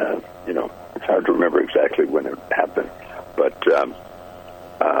 It's hard to remember exactly when it happened, but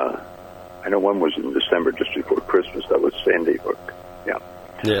I know one was in December, just before Christmas. That was Sandy Hook. Yeah.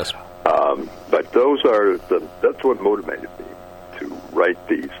 Yes. But that's what motivated me to write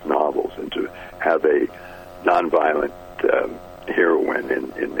these novels. than to have a nonviolent heroine,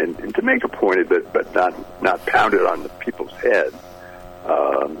 and to make a point of it, but not pound it on the people's head.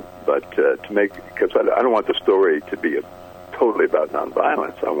 But to make, because I don't want the story to be totally about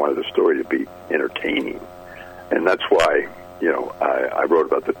nonviolence. I wanted the story to be entertaining, and that's why I wrote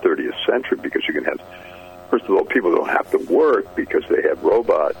about the 30th century, because you can have, first of all, people don't have to work because they have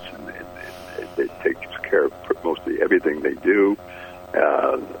robots, and they take care of mostly everything they do.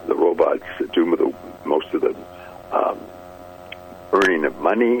 The robots do most of the earning of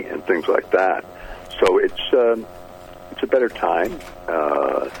money and things like that. So it's a better time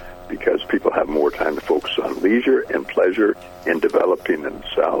because people have more time to focus on leisure and pleasure and developing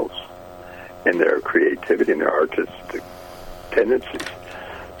themselves and their creativity and their artistic tendencies.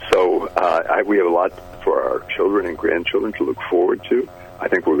 So we have a lot for our children and grandchildren to look forward to. I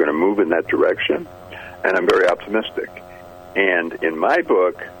think we're going to move in that direction, and I'm very optimistic. And in my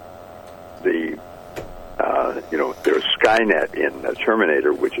book, there's Skynet in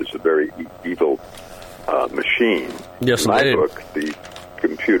Terminator, which is a very evil machine. Yes, in my indeed. book, the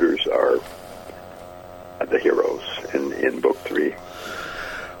computers are the heroes in book 3.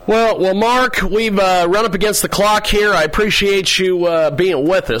 Well, Mark, we've run up against the clock here. I appreciate you being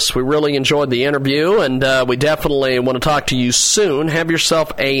with us. We really enjoyed the interview, and we definitely want to talk to you soon. Have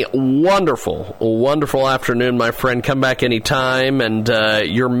yourself a wonderful, wonderful afternoon, my friend. Come back anytime, and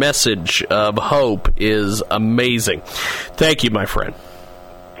your message of hope is amazing. Thank you, my friend.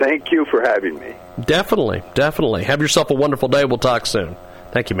 Thank you for having me. Definitely, definitely. Have yourself a wonderful day. We'll talk soon.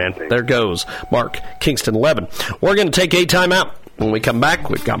 Thank you, man. There goes Mark Kingston Levin. We're going to take a time out. When we come back,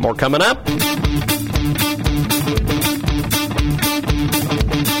 we've got more coming up.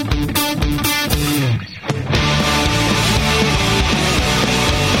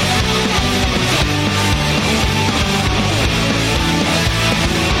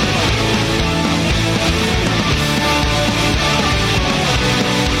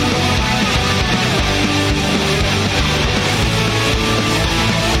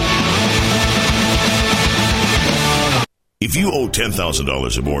 If you owe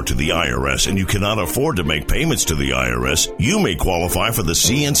 $10,000 or more to the IRS and you cannot afford to make payments to the IRS, you may qualify for the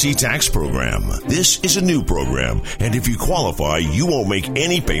CNC tax program. This is a new program, and if you qualify, you won't make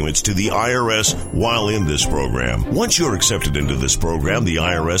any payments to the IRS while in this program. Once you're accepted into this program, the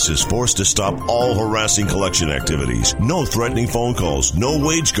IRS is forced to stop all harassing collection activities. No threatening phone calls, no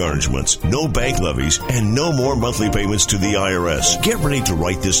wage garnishments, no bank levies, and no more monthly payments to the IRS. Get ready to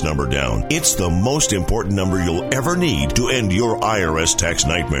write this number down. It's the most important number you'll ever need to end your IRS tax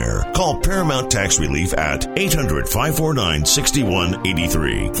nightmare. Call Paramount Tax Relief at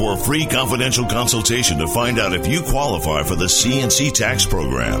 800-549-6183 for a free confidential consultation to find out if you qualify for the CNC tax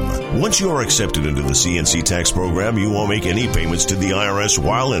program. Once you are accepted into the CNC tax program, you won't make any payments to the IRS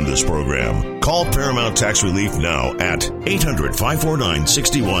while in this program. Call Paramount Tax Relief now at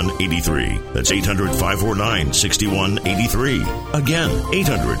 800-549-6183. That's 800-549-6183. Again,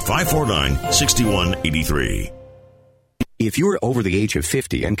 800-549-6183. If you're over the age of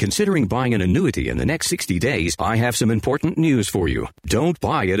 50 and considering buying an annuity in the next 60 days, I have some important news for you. Don't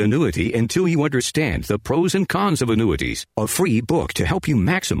buy an annuity until you understand the pros and cons of annuities. A free book to help you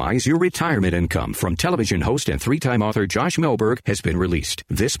maximize your retirement income from television host and 3-time author Josh Melberg has been released.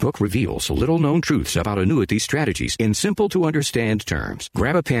 This book reveals little-known truths about annuity strategies in simple-to-understand terms.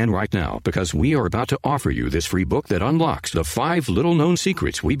 Grab a pen right now because we are about to offer you this free book that unlocks the 5 little-known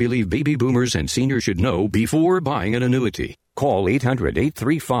secrets we believe baby boomers and seniors should know before buying an annuity. Call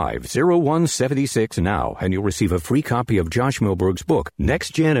 800-835-0176 now, and you'll receive a free copy of Josh Melberg's book,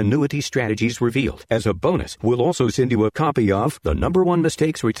 Next Gen Annuity Strategies Revealed. As a bonus, we'll also send you a copy of The Number 1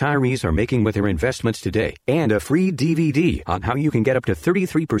 Mistakes Retirees Are Making with Their Investments Today, and a free DVD on how you can get up to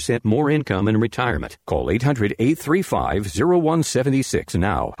 33% more income in retirement. Call 800-835-0176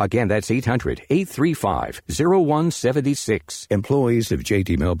 now. Again, that's 800-835-0176. Employees of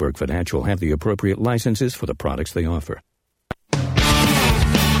J.D. Melberg Financial have the appropriate licenses for the products they offer.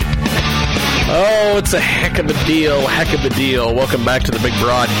 Oh, it's a heck of a deal, Welcome back to the big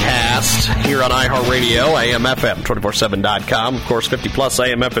broadcast here on iHeartRadio, AM/FM, 247.com. Of course, 50-plus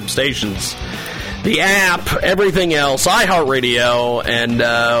AM/FM stations. The app, everything else, iHeartRadio, and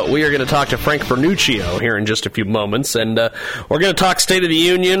we are going to talk to Frank Vernuccio here in just a few moments, and we're going to talk State of the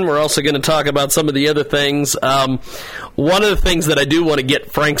Union. We're also going to talk about some of the other things. One of the things that I do want to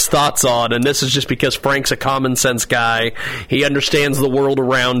get Frank's thoughts on, and this is just because Frank's a common sense guy, he understands the world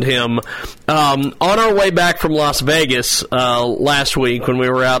around him. On our way back from Las Vegas last week when we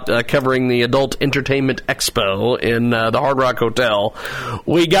were out covering the Adult Entertainment Expo in the Hard Rock Hotel,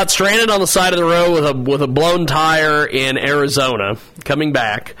 we got stranded on the side of the road with a blown tire in Arizona coming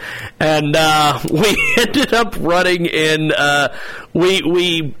back, and we ended up running in.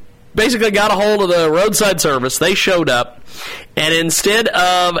 We basically got a hold of the roadside service. They showed up, and instead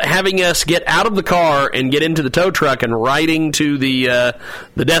of having us get out of the car and get into the tow truck and riding to the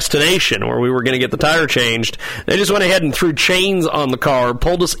destination where we were going to get the tire changed, they just went ahead and threw chains on the car,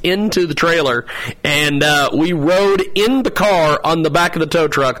 pulled us into the trailer, and we rode in the car on the back of the tow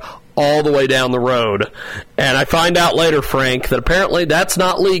truck all the way down the road. And I find out later, Frank, that apparently that's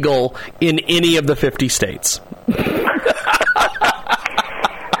not legal in any of the 50 states.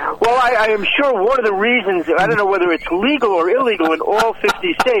 Well, I am sure one of the reasons, I don't know whether it's legal or illegal in all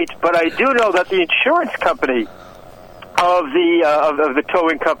 50 states, but I do know that the insurance company of the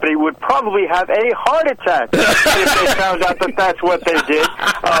towing company would probably have a heart attack if they found out that that's what they did.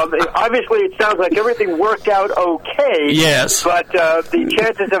 Obviously, it sounds like everything worked out okay. Yes. But the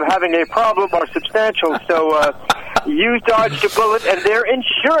chances of having a problem are substantial. So you dodged a bullet, and their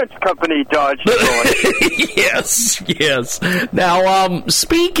insurance company dodged a bullet. Yes. Now,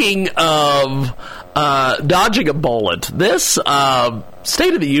 speaking of dodging a bullet, this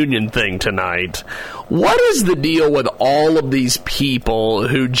State of the Union thing tonight, what is the deal with all of these people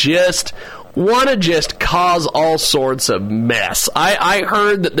who just want to just cause all sorts of mess? I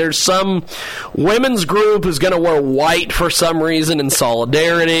heard that there's some women's group who's going to wear white for some reason in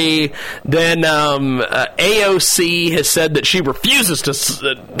solidarity. Then AOC has said that she refuses to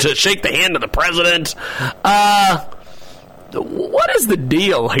shake the hand of the president. What is the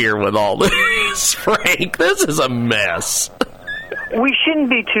deal here with all this, Frank? This is a mess. We shouldn't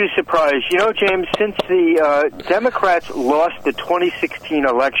be too surprised. You know, James, since the Democrats lost the 2016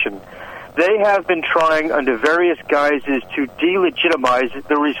 election, they have been trying under various guises to delegitimize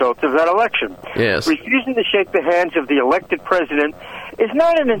the results of that election. Yes. Refusing to shake the hands of the elected president is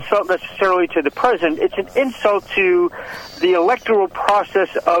not an insult necessarily to the president. It's an insult to the electoral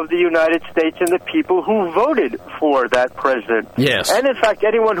process of the United States and the people who voted for that president. Yes. And, in fact,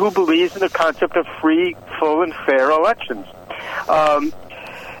 anyone who believes in the concept of free, full, and fair elections.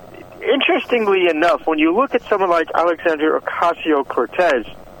 Interestingly enough, when you look at someone like Alexandria Ocasio-Cortez,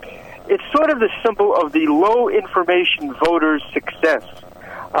 it's sort of the symbol of the low-information voters' success.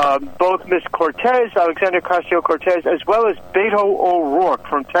 Both Ms. Cortez, Alexandria Ocasio-Cortez, as well as Beto O'Rourke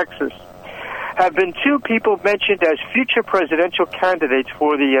from Texas, have been two people mentioned as future presidential candidates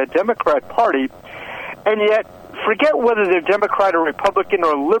for the Democrat Party, and yet forget whether they're Democrat or Republican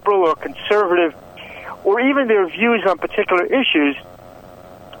or liberal or conservative, or even their views on particular issues,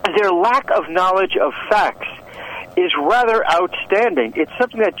 their lack of knowledge of facts is rather outstanding. It's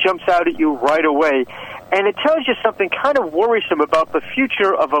something that jumps out at you right away, and it tells you something kind of worrisome about the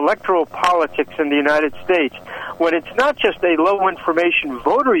future of electoral politics in the United States, when it's not just a low-information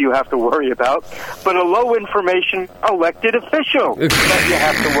voter you have to worry about, but a low-information elected official that you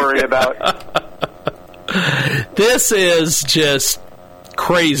have to worry about. This is just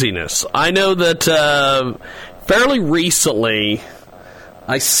craziness. I know that fairly recently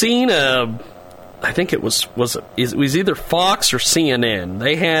I seen I think it was either Fox or CNN.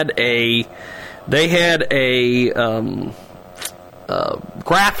 They had a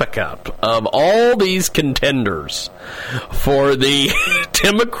graphic up of all these contenders for the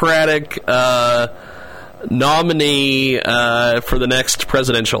Democratic nominee for the next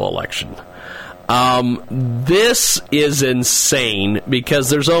presidential election. This is insane because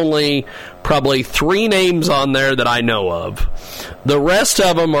there's only probably 3 names on there that I know of. The rest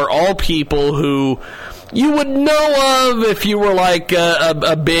of them are all people who you would know of if you were like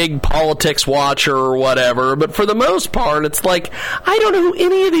a big politics watcher or whatever, but for the most part, it's like, I don't know who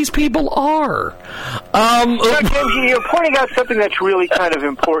any of these people are. You're pointing out something that's really kind of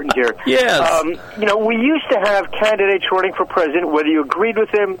important here. Yes. We used to have candidates running for president, whether you agreed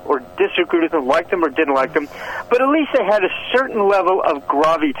with them or disagreed with them, liked them or didn't like them, but at least they had a certain level of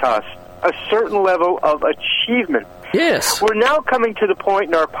gravitas, a certain level of achievement. Yes. We're now coming to the point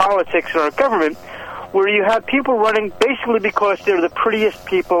in our politics and our government where you have people running basically because they're the prettiest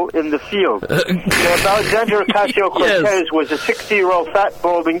people in the field. If Alexandria Ocasio-Cortez was a 60-year-old fat,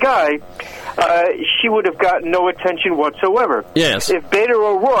 balding guy, she would have gotten no attention whatsoever. Yes. If Beto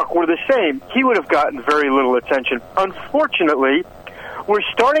O'Rourke were the same, he would have gotten very little attention. Unfortunately, we're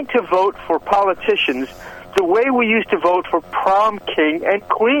starting to vote for politicians the way we used to vote for prom king and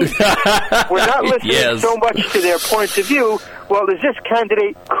queen. We're not listening so much to their points of view. Well, is this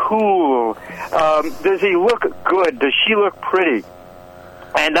candidate cool? Does he look good? Does she look pretty?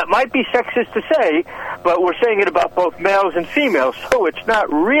 And that might be sexist to say, but we're saying it about both males and females, so it's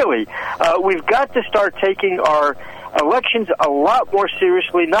not really. We've got to start taking our elections a lot more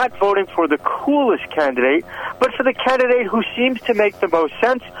seriously, not voting for the coolest candidate, but for the candidate who seems to make the most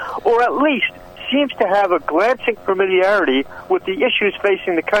sense, or at least seems to have a glancing familiarity with the issues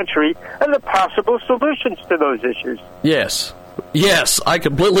facing the country and the possible solutions to those issues. Yes, I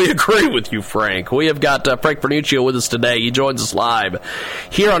completely agree with you, Frank. We have got Frank Vernuccio with us today. He joins us live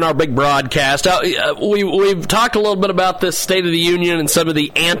here on our big broadcast. We've talked a little bit about this State of the Union and some of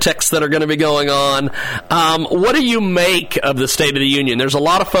the antics that are going to be going on. What do you make of the State of the Union? There's a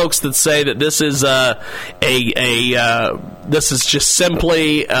lot of folks that say that this is this is just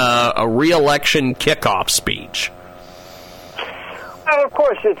simply a re-election kickoff speech. Well, of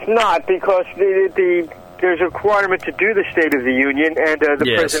course it's not, because there's a requirement to do the State of the Union, and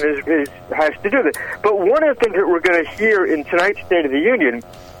the president has to do that. But one of the things that we're going to hear in tonight's State of the Union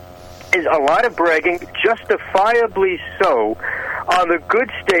is a lot of bragging, justifiably so, on the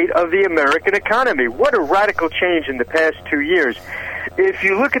good state of the American economy. What a radical change in the past 2 years. If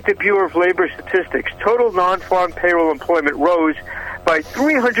you look at the Bureau of Labor Statistics, total non-farm payroll employment rose by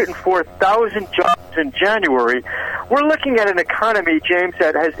 304,000 jobs in January. We're looking at an economy, James,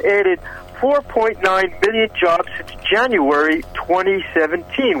 that has added 4.9 million jobs since January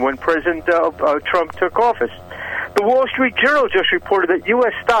 2017, when President Trump took office. The Wall Street Journal just reported that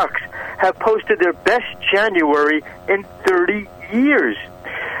U.S. stocks have posted their best January in 30 years.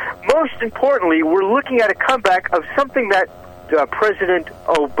 Most importantly, we're looking at a comeback of something that President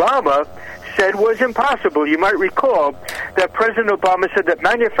Obama said was impossible. You might recall that President Obama said that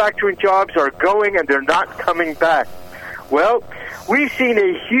manufacturing jobs are going and they're not coming back. Well, we've seen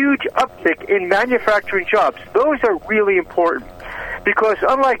a huge uptick in manufacturing jobs. Those are really important because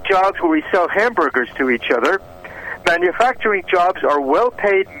unlike jobs where we sell hamburgers to each other, manufacturing jobs are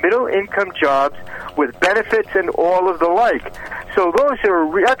well-paid middle-income jobs with benefits and all of the like. So that's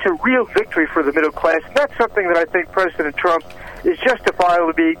a real victory for the middle class. And that's something that I think President Trump is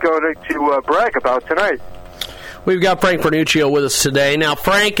justifiably going to brag about tonight. We've got Frank Vernuccio with us today. Now,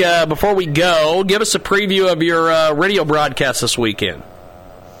 Frank, before we go, give us a preview of your radio broadcast this weekend.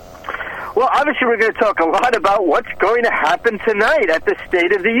 Well, obviously, we're going to talk a lot about what's going to happen tonight at the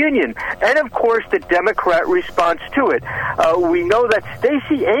State of the Union, and, of course, the Democrat response to it. We know that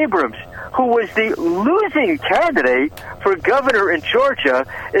Stacey Abrams, who was the losing candidate for governor in Georgia,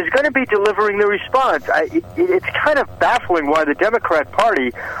 is going to be delivering the response. It's kind of baffling why the Democrat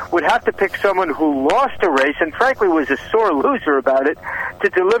Party would have to pick someone who lost a race and, frankly, was a sore loser about it to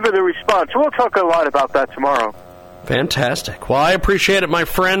deliver the response. We'll talk a lot about that tomorrow. Fantastic. Well, I appreciate it, my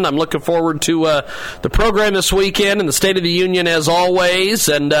friend. I'm looking forward to the program this weekend and the State of the Union as always.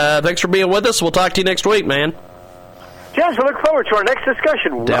 And thanks for being with us. We'll talk to you next week, man. Yes, we look forward to our next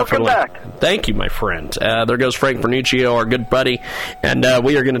discussion. Definitely. Welcome back. Thank you, my friend. There goes Frank Vernuccio, our good buddy. And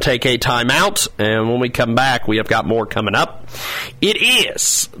we are going to take a time out. And when we come back, we have got more coming up. It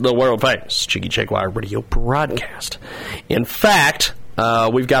is the world-famous Jiggy Jaguar radio broadcast. In fact,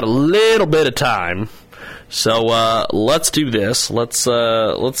 we've got a little bit of time. So let's do this. Let's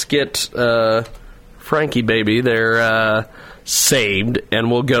get Frankie baby there saved,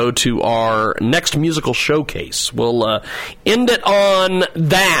 and we'll go to our next musical showcase. We'll end it on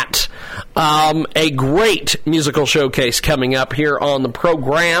that. A great musical showcase coming up here on the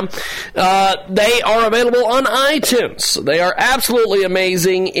program. They are available on iTunes. They are absolutely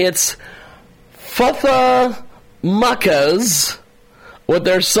amazing. It's Futha Muckas with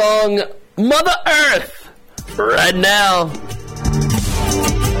their song Mother Earth. Right now.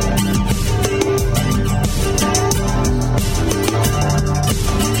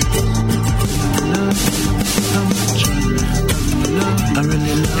 I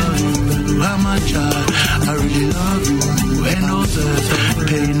really love you. How much I really love you. And those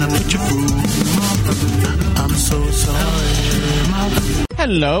pain I put you through. I'm so sorry.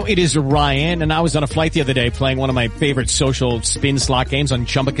 Hello, it is Ryan, and I was on a flight the other day playing one of my favorite social spin slot games on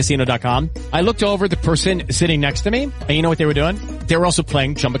ChumbaCasino.com. I looked over at the person sitting next to me, and you know what they were doing? They were also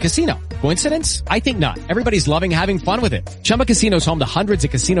playing Chumba Casino. Coincidence? I think not. Everybody's loving having fun with it. Chumba Casino is home to hundreds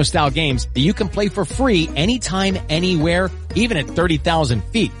of casino-style games that you can play for free anytime, anywhere, even at 30,000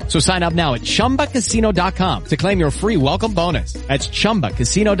 feet. So sign up now at ChumbaCasino.com to claim your free welcome bonus. That's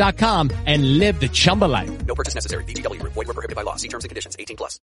ChumbaCasino.com and live the Chumba life. No purchase necessary. VGW. Void where prohibited by law. See terms and conditions. 18+.